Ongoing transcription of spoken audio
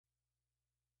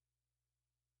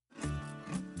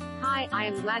Hi, I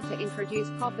am glad to introduce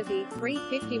property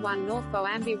 351 North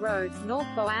Boambee Road, North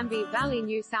Boambee Valley,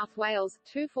 New South Wales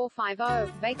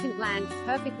 2450, vacant land,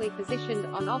 perfectly positioned,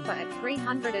 on offer at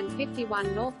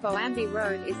 351 North Boambee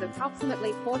Road is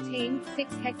approximately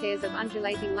 14.6 hectares of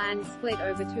undulating land split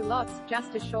over 2 lots,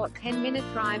 just a short 10-minute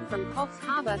drive from Coffs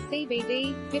Harbour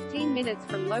CBD, 15 minutes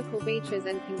from local beaches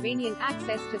and convenient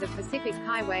access to the Pacific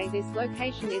Highway. This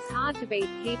location is hard to beat.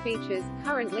 Key features: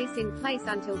 current lease in place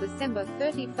until December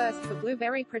 31st for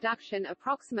blueberry production,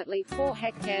 approximately 4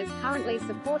 hectares, currently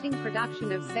supporting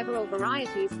production of several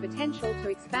varieties, potential to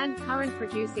expand current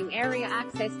producing area,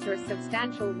 access to a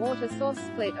substantial water source,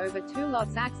 split over 2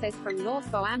 lots, access from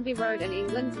North Boambee Road and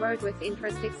England's Road, with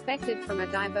interest expected from a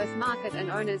diverse market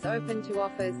and owners open to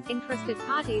offers. Interested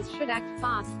parties should act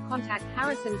fast. Contact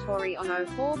Harrison Torrey on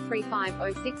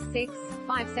 0435 066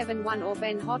 571 or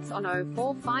Ben Hotz on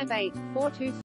 0458 42